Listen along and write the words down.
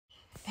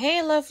Hey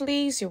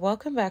lovelies, you're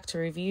welcome back to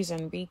reviews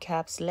and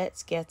recaps.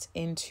 Let's get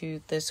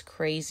into this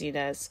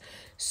craziness.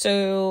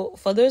 So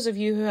for those of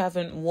you who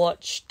haven't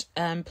watched,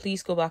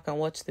 please go back and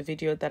watch the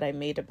video that I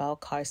made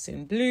about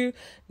Karson Blue.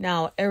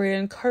 Now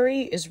Arionne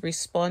Curry is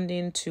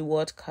responding to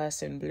what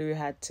Karson Blue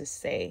had to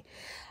say.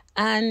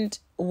 And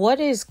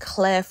what is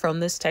clear from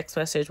this text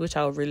message, which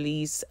I'll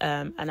release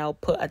and I'll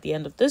put at the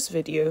end of this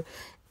video,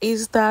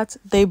 is that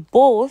they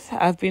both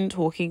have been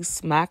talking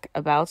smack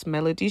about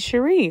Melody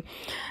Shari.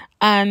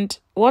 And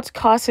what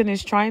Karson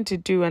is trying to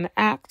do and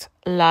act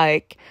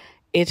like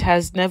it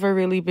has never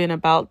really been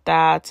about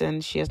that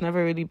and she has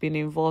never really been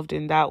involved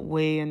in that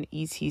way and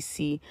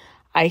etc.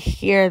 I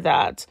hear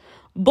that.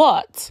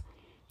 But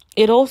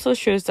it also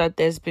shows that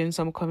there's been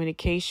some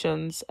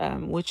communications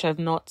which have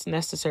not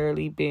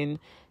necessarily been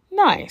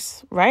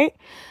nice, right?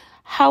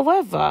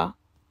 However,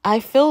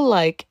 I feel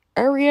like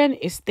Arionne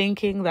is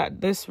thinking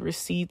that these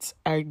receipts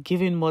are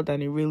giving more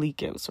than it really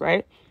gives,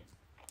 right?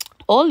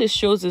 All it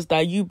shows is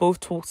that you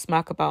both talk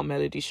smack about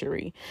Melody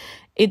Shari.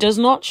 It does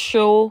not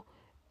show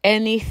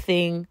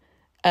anything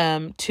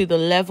to the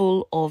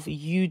level of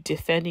you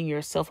defending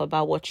yourself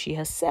about what she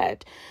has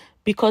said,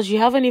 because you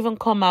haven't even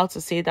come out to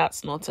say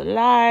that's not a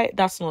lie,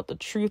 that's not the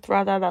truth,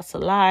 rather that's a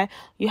lie.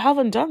 You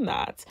haven't done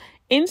that.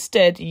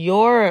 Instead,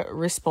 your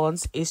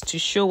response is to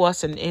show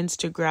us an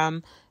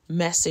Instagram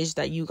message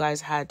that you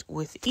guys had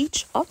with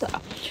each other.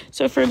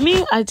 So for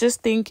me, I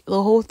just think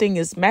the whole thing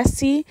is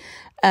messy.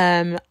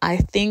 I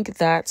think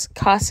that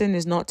Karson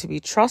is not to be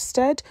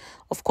trusted,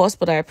 of course,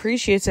 but I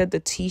appreciated the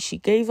tea she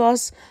gave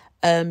us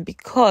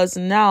because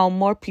now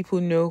more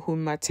people know who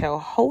Mattel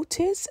Holt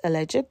is,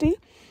 allegedly.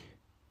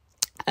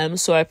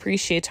 So I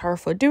appreciate her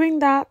for doing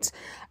that.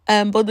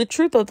 But the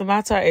truth of the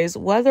matter is,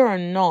 whether or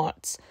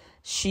not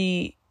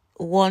she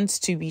wants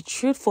to be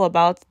truthful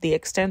about the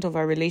extent of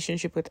her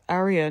relationship with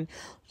Arionne,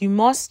 you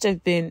must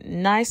have been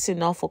nice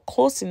enough or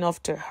close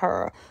enough to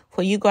her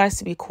for you guys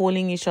to be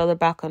calling each other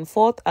back and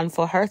forth, and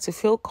for her to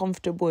feel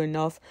comfortable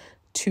enough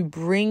to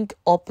bring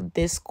up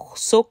this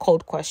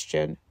so-called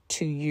question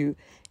to you,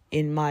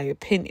 in my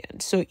opinion.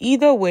 So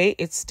either way,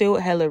 it's still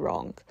hella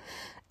wrong.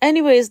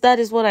 Anyways, that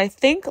is what I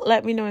think.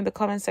 Let me know in the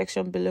comment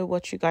section below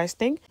what you guys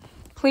think.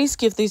 Please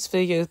give this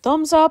video a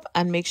thumbs up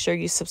and make sure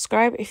you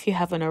subscribe if you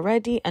haven't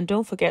already. And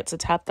don't forget to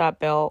tap that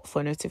bell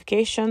for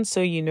notifications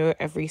so you know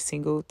every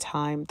single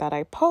time that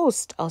I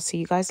post. I'll see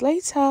you guys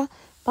later.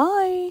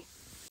 Bye.